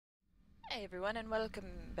Hey everyone, and welcome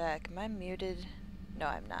back. Am I muted? No,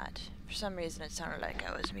 I'm not. For some reason it sounded like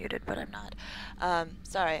I was muted, but I'm not.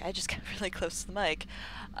 Sorry, I just got really close to the mic.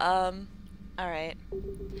 Alright.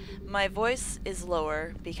 My voice is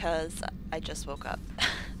lower because I just woke up.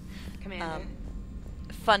 Commander.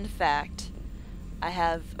 Fun fact, I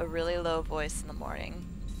have a really low voice in the morning.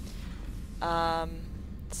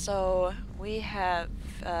 So we have,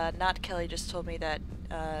 not Kelly just told me that,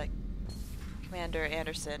 Commander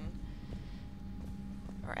Anderson,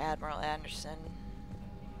 or Admiral Anderson,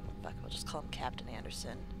 fuck, we'll just call him Captain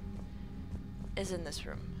Anderson, is in this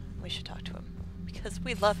room. We should talk to him, because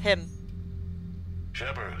we love him.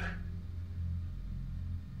 Shepard.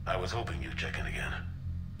 I was hoping you'd check in again.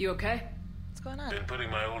 You okay? What's going on? Been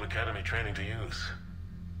putting my old academy training to use.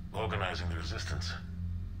 Organizing the resistance.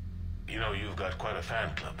 You know, you've got quite a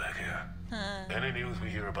fan club back here. Any news we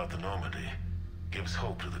hear about the Normandy gives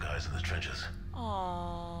hope to the guys in the trenches.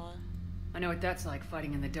 Aww. I know what that's like,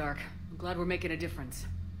 fighting in the dark. I'm glad we're making a difference.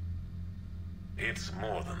 It's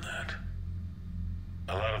more than that.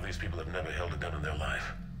 A lot of these people have never held a gun in their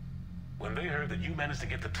life. When they heard that you managed to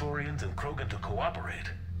get the Turians and Krogan to cooperate,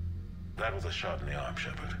 that was a shot in the arm,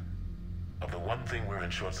 Shepard. Of the one thing we're in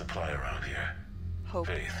short supply around here. Hope.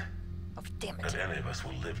 Faith. Oh, damn it. That any of us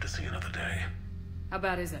will live to see another day. How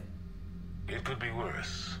bad is it? It could be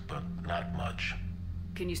worse, but not much.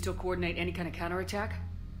 Can you still coordinate any kind of counterattack?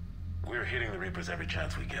 We're hitting the Reapers every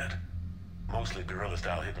chance we get. Mostly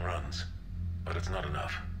guerrilla-style hit-and-runs. But it's not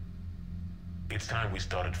enough. It's time we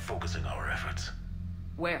started focusing our efforts.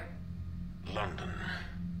 Where? London.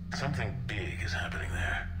 Something big is happening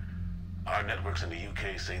there. Our networks in the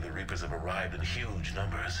UK say the Reapers have arrived in huge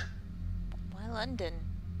numbers. Why London?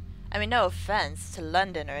 I mean, no offense to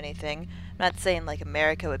London or anything. I'm not saying, like,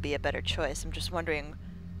 America would be a better choice. I'm just wondering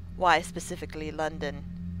why specifically London.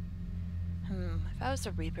 If I was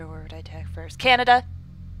a Reaper, where would I attack first? Canada!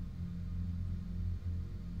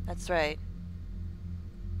 That's right.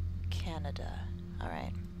 Canada.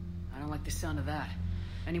 Alright. I don't like the sound of that.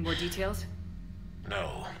 Any more details?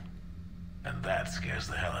 No. And that scares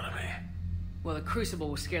the hell out of me. Well, the Crucible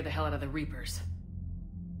will scare the hell out of the Reapers.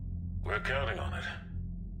 We're counting on it.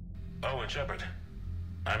 Oh, and Shepard.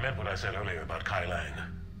 I meant what I said earlier about Kai Lang.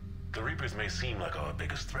 The Reapers may seem like our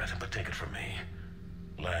biggest threat, but take it from me.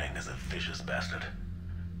 Lang is a vicious bastard.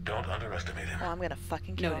 Don't underestimate him. Oh, I'm gonna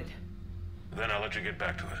fucking kill him. Noted. Then I'll let you get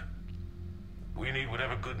back to it. We need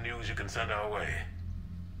whatever good news you can send our way.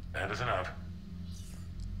 Anderson out.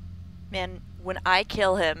 Man, when I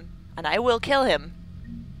kill him, and I will kill him,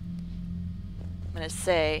 I'm gonna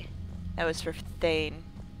say that was for Thane.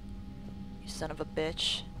 You son of a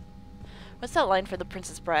bitch. What's that line for The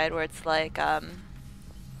Princess Bride where it's like,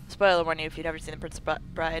 spoiler warning if you've never seen The Princess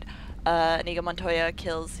Bride, Inigo Montoya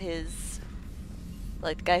kills his,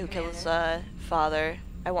 like, the guy who killed his, father.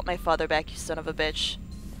 I want my father back, you son of a bitch.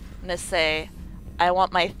 I'm gonna say, I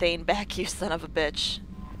want my Thane back, you son of a bitch.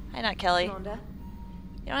 Hi, not Kelly. Commander.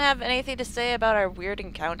 You don't have anything to say about our weird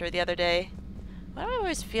encounter the other day? Why do I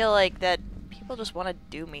always feel like that people just want to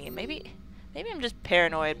do me? Maybe I'm just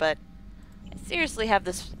paranoid, but I seriously have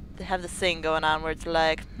this thing going on where it's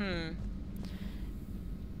like, I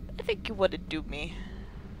think you want to do me.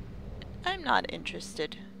 I'm not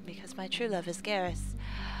interested, because my true love is Garrus.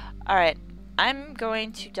 Alright, I'm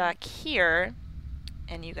going to dock here,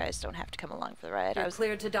 and you guys don't have to come along for the ride. You're I was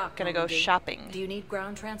cleared to dock, gonna go Normandy. shopping. Do you need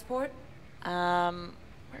ground transport?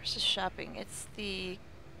 Where's the shopping? It's the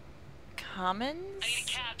Commons? I need a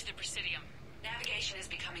cab to the Presidium. Navigation is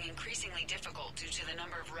becoming increasingly difficult due to the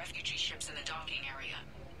number of refugee ships in the docking area.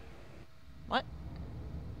 What?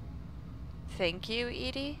 Thank you,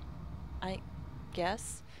 Edie? I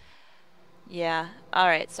guess. Yeah.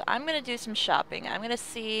 Alright, so I'm gonna do some shopping. I'm gonna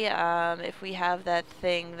see if we have that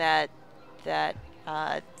thing that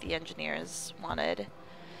the engineers wanted.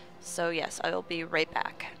 So yes, I will be right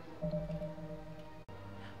back.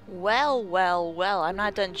 Well, I'm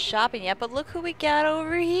not done shopping yet, but look who we got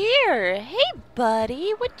over here. Hey,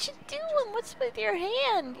 buddy, what you doing? What's with your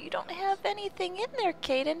hand? You don't have anything in there,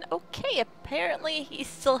 Caden. Okay, apparently he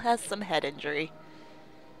still has some head injury.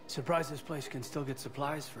 Surprised this place can still get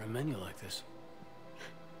supplies for a menu like this.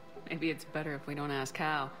 Maybe it's better if we don't ask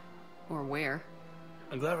how. Or where.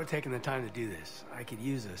 I'm glad we're taking the time to do this. I could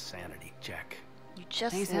use a sanity check. You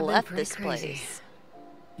just Things have been left pretty this crazy. place.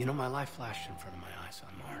 You know, my life flashed in front of my eyes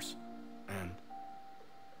on Mars. And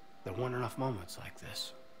there weren't enough moments like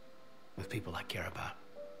this with people I care about.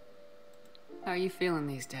 How are you feeling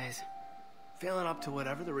these days? Feeling up to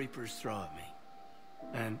whatever the Reapers throw at me.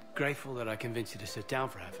 And grateful that I convinced you to sit down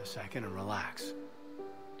for half a second and relax.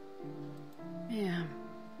 Yeah.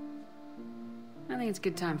 I think it's a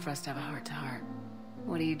good time for us to have a heart-to-heart.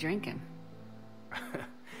 What are you drinking?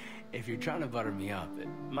 If you're trying to butter me up, it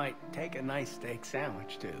might take a nice steak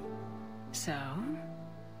sandwich, too. So?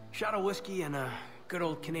 Shot of whiskey and a good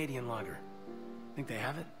old Canadian lager. Think they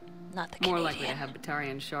have it? Not the More Canadian. likely to have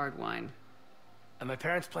Batarian shard wine. At my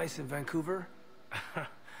parents' place in Vancouver,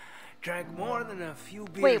 drank more than a few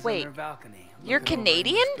beers on their balcony. You're looking over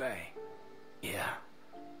Canadian? English Bay. Yeah.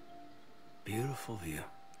 Beautiful view.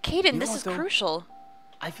 Caden, You this know is what, though? crucial.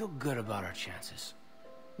 I feel good about our chances.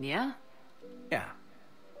 Yeah? Yeah.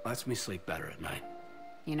 Lets me sleep better at night.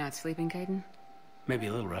 You not sleeping, Caden? Maybe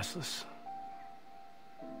a little restless.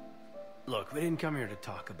 Look, we didn't come here to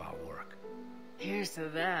talk about work. Here's to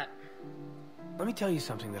that. Let me tell you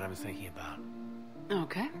something that I've been thinking about.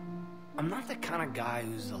 Okay. I'm not the kind of guy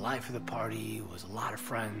who's the life of the party, who has a lot of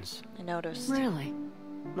friends. I noticed. Really?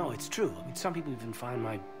 No, it's true. I mean, some people even find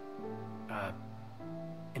my,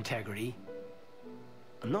 integrity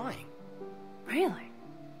annoying. Really?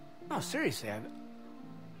 No, seriously,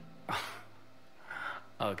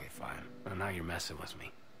 Okay, fine. Well, now you're messing with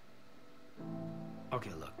me.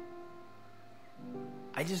 Okay, look.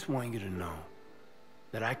 I just want you to know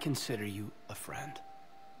that I consider you a friend.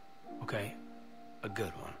 Okay? A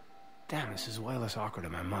good one. Damn, this is way less awkward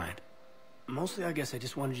in my mind. Mostly, I guess I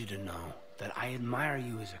just wanted you to know that I admire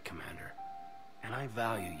you as a commander, and I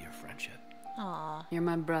value your friendship. Aw. You're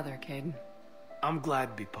my brother, Caden. I'm glad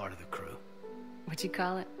to be part of the crew. What'd you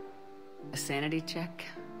call it? A sanity check?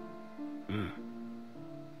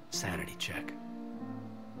 Sanity check.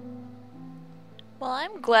 Well,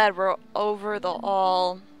 I'm glad we're over the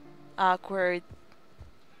all awkward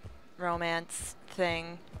romance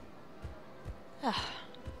thing.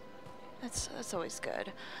 That's always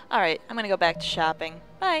good. Alright, I'm gonna go back to shopping.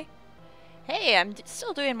 Bye. Hey, I'm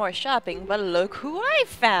still doing more shopping, but look who I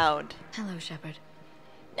found! Hello, Shepard.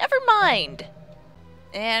 Never mind!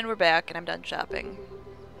 And we're back, and I'm done shopping.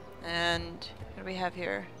 And what do we have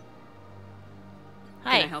here?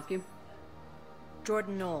 Hi. Can I help you?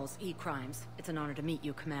 Jordan Knowles, E-Crimes. It's an honor to meet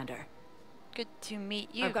you, Commander. Good to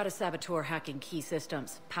meet you. I've got a saboteur hacking key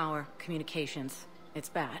systems, power, communications. It's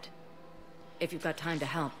bad. If you've got time to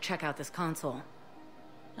help, check out this console.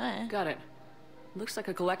 Got it. Looks like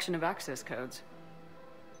a collection of access codes.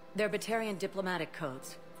 They're Batarian diplomatic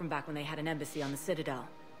codes, from back when they had an embassy on the Citadel.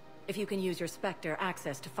 If you can use your Spectre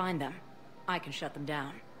access to find them, I can shut them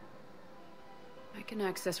down. I can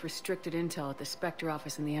access restricted intel at the Spectre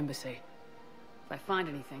office in the embassy. If I find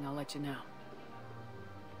anything, I'll let you know.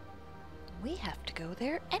 We have to go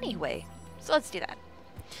there anyway. So let's do that.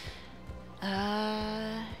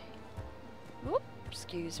 Whoop,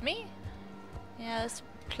 excuse me. Yeah, this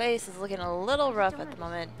place is looking a little rough at the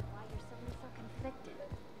moment.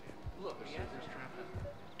 Look,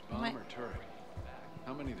 bomb or turret?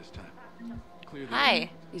 How many this time? Clear the Hi.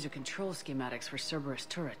 These are control schematics for Cerberus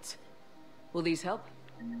turrets. Will these help?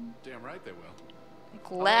 Damn right they will. I'm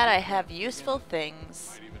glad I have useful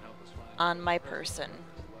things Might even help us find on my person.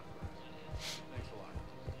 Thanks a lot.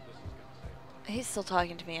 This is gonna save He's still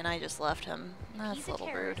talking to me and I just left him. That's a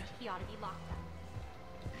little rude. He ought to be locked up.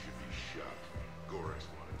 You should be shot. Gorex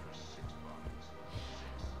wanted for 6 bodies.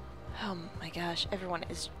 Oh my gosh, everyone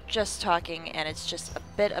is just talking and it's just a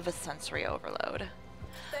bit of a sensory overload.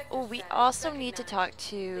 Oh, we also need to talk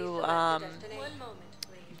to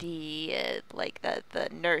the the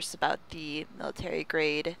nurse about the military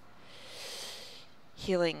grade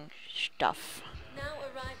healing stuff.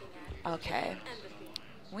 Okay.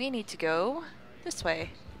 We need to go this way,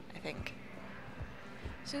 I think.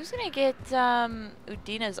 So who's gonna get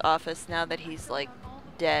Udina's office now that he's like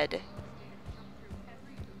dead?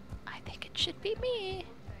 I think it should be me.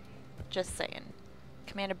 Just saying.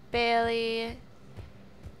 Commander Bailey.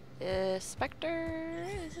 Spectre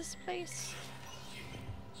is this place?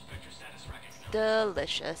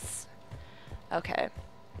 Delicious. Okay.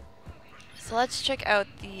 So let's check out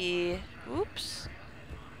the... Oops.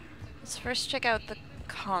 Let's first check out the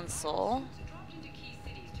console.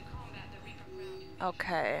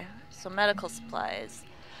 Okay. So medical supplies.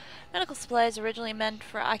 Medical supplies originally meant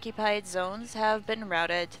for occupied zones have been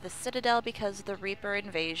routed to the Citadel because the Reaper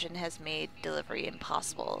invasion has made delivery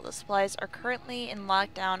impossible. The supplies are currently in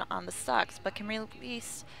lockdown on the stocks, but can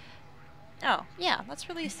release... Oh, yeah, let's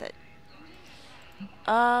release it.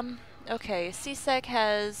 Okay, CSEC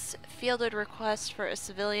has fielded requests for a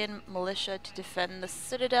civilian militia to defend the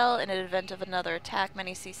Citadel in an event of another attack.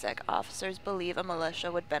 Many CSEC officers believe a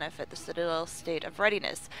militia would benefit the Citadel's state of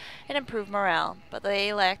readiness and improve morale, but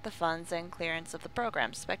they lack the funds and clearance of the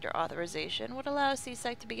program. Spectre authorization would allow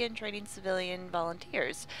CSEC to begin training civilian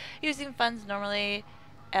volunteers, using funds normally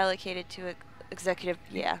allocated to executive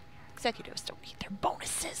Executives don't need their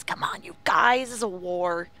bonuses. Come on, you guys. This is a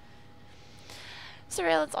war.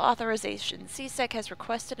 Surveillance authorization. CSEC has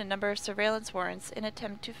requested a number of surveillance warrants in an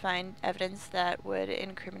attempt to find evidence that would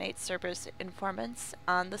incriminate Cerberus informants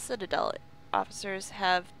on the Citadel. Officers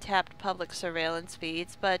have tapped public surveillance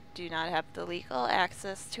feeds, but do not have the legal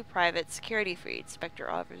access to private security feeds.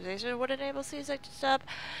 Spectre authorization would enable CSEC to stop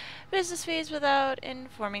business feeds without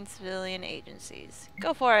informing civilian agencies.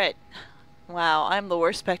 Go for it! Wow, I'm the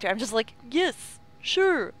worst Spectre. I'm just like, yes,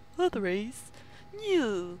 sure, authorize.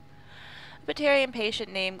 Yeah. A Batarian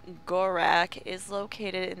patient named Gorak is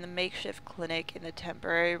located in the makeshift clinic in the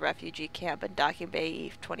temporary refugee camp in Docking Bay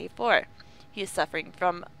Eve 24. He is suffering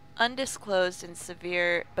from undisclosed and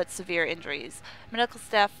severe injuries. Medical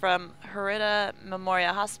staff from Harita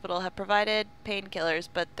Memorial Hospital have provided painkillers,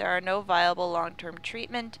 but there are no viable long-term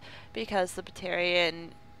treatment because the Batarian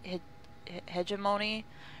hegemony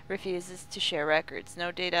refuses to share records.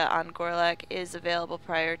 No data on Gorlak is available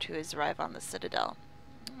prior to his arrival on the Citadel.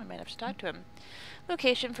 I might have to talk to him.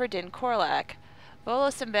 Location for Din Korlak.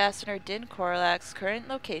 Volos Ambassador Din Korlak's current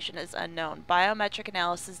location is unknown. Biometric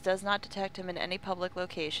analysis does not detect him in any public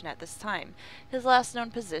location at this time. His last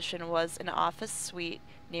known position was an office suite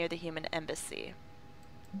near the human embassy.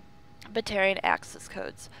 Batarian access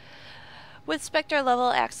codes. With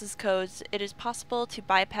Spectre-level access codes, it is possible to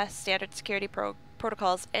bypass standard security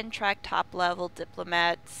protocols and track top-level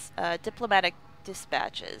diplomatic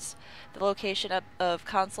dispatches. The location of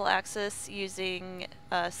console access using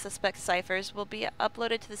suspect ciphers will be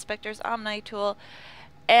uploaded to the Spectre's Omni tool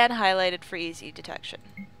and highlighted for easy detection.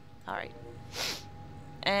 Alright.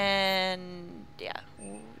 And yeah,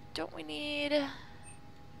 don't we need...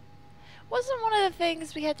 Wasn't one of the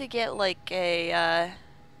things we had to get like a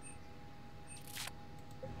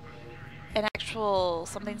an actual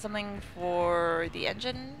something for the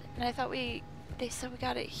engine? And I thought they said we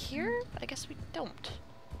got it here, but I guess we don't.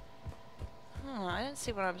 I didn't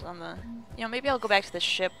see when I was on the... You know, maybe I'll go back to the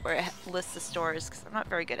ship where it lists the stores, because I'm not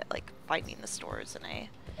very good at, like, finding the stores in a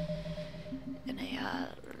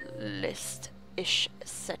list-ish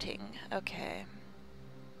setting. Okay.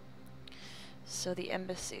 So the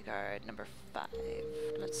embassy guard, number 5.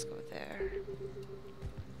 Let's go there.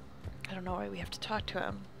 I don't know why we have to talk to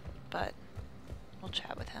him, but we'll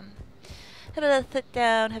chat with him. Have a sit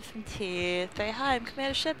down, have some tea, say, hi, I'm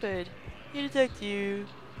Criana Shepard. Here to talk to you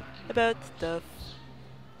about stuff.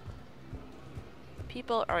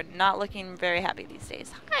 People are not looking very happy these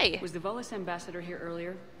days. Hi! Was the Volos ambassador here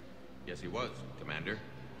earlier? Yes, he was, Commander.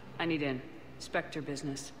 I need in. Spectre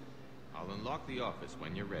business. I'll unlock the office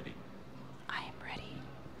when you're ready. I am ready.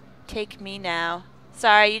 Take me now.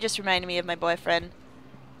 Sorry, you just reminded me of my boyfriend.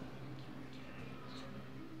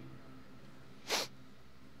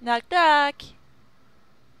 Knock knock!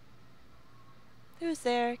 Who's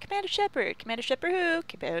there? Commander Shepard. Commander Shepard who?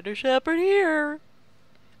 Commander Shepard here!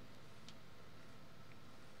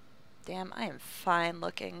 Damn, I am fine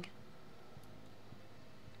looking.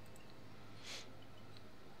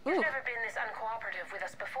 You've never been this uncooperative with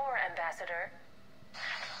us before, Ambassador.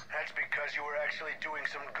 That's because you were actually doing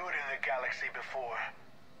some good in the galaxy before.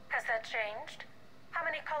 Has that changed? How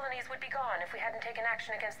many colonies would be gone if we hadn't taken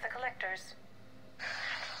action against the Collectors?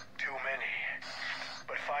 Too many.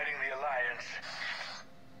 But fighting the Alliance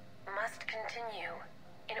must continue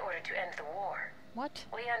in order to end the war. What?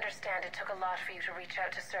 We understand it took a lot for you to reach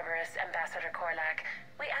out to Cerberus, Ambassador Korlak.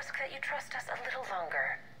 We ask that you trust us a little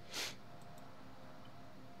longer.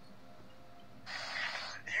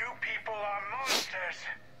 You people are monsters!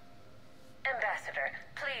 Ambassador,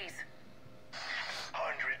 please.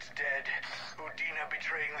 Hundreds dead. Udina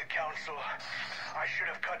betraying the Council. I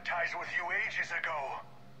should have cut ties with you ages ago.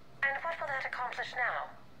 And what will that accomplish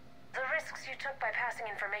now? The risks you took by passing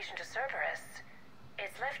information to Cerberus,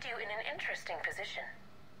 it's left you in an interesting position.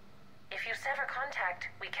 If you sever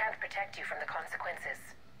contact, we can't protect you from the consequences.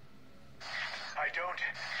 I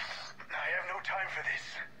have no time for this.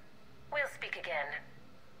 We'll speak again.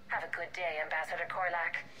 Have a good day, Ambassador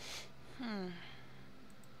Korlak. The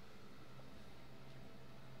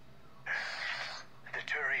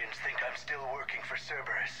Turians think I'm still working for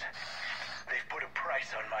Cerberus. They've put a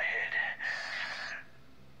price on my head.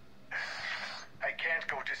 I can't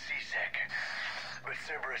go to CSEC, but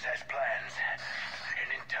Cerberus has plans.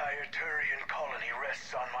 An entire Turian colony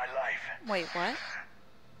rests on my life. Wait, what?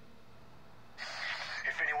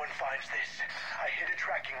 If anyone finds this, I hid a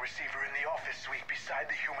tracking receiver in the office suite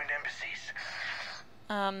beside the human embassies.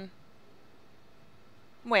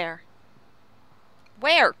 Where?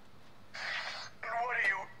 Where? What are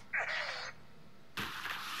you...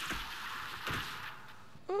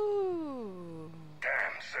 Ooh.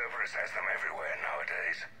 Damn, Cerberus has them everywhere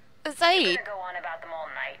nowadays. You're Saeed. gonna go on about them all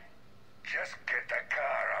night. Just get the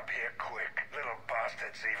car up here quick. Little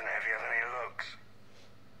bastard's even heavier than he looks.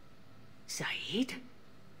 Saeed?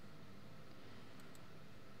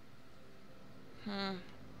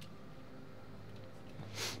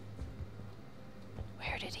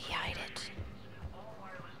 Where did he hide it?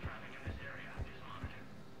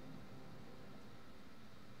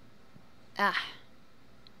 Ah.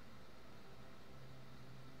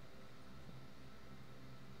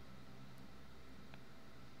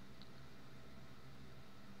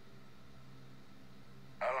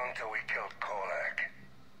 How long till we killed Korlak?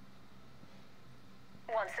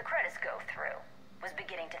 Once the credits go through. Was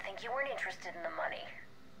beginning to think you weren't interested in the money.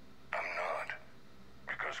 I'm not.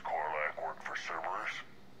 Because Korlak worked for Cerberus?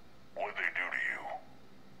 What'd they do to you?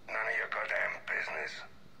 None of your goddamn business.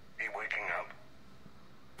 He waking up?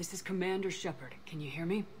 This is Commander Shepard. Can you hear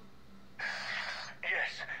me?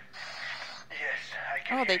 Yes. Yes, I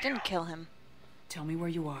can Oh, they hear didn't kill him. Tell me where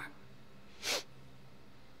you are.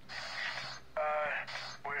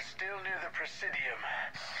 We're still near the Presidium.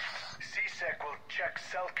 C-Sec will check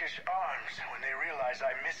Selkish arms when they realize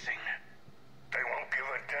I'm missing. They won't give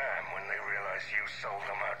a damn when they realize you sold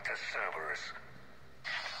them out to Cerberus.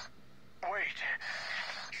 Wait.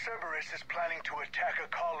 Cerberus is planning to attack a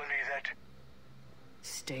colony that...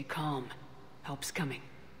 Stay calm. Help's coming.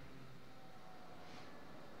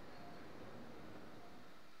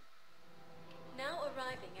 Now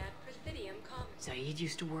arriving at Presidium Commons. Saeed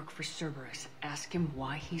used to work for Cerberus. Ask him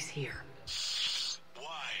why he's here.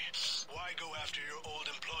 Why? Why go after your old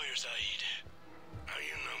employer, Saeed? How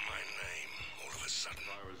you know my name all of a sudden?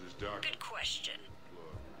 Flowers is dark. Good question.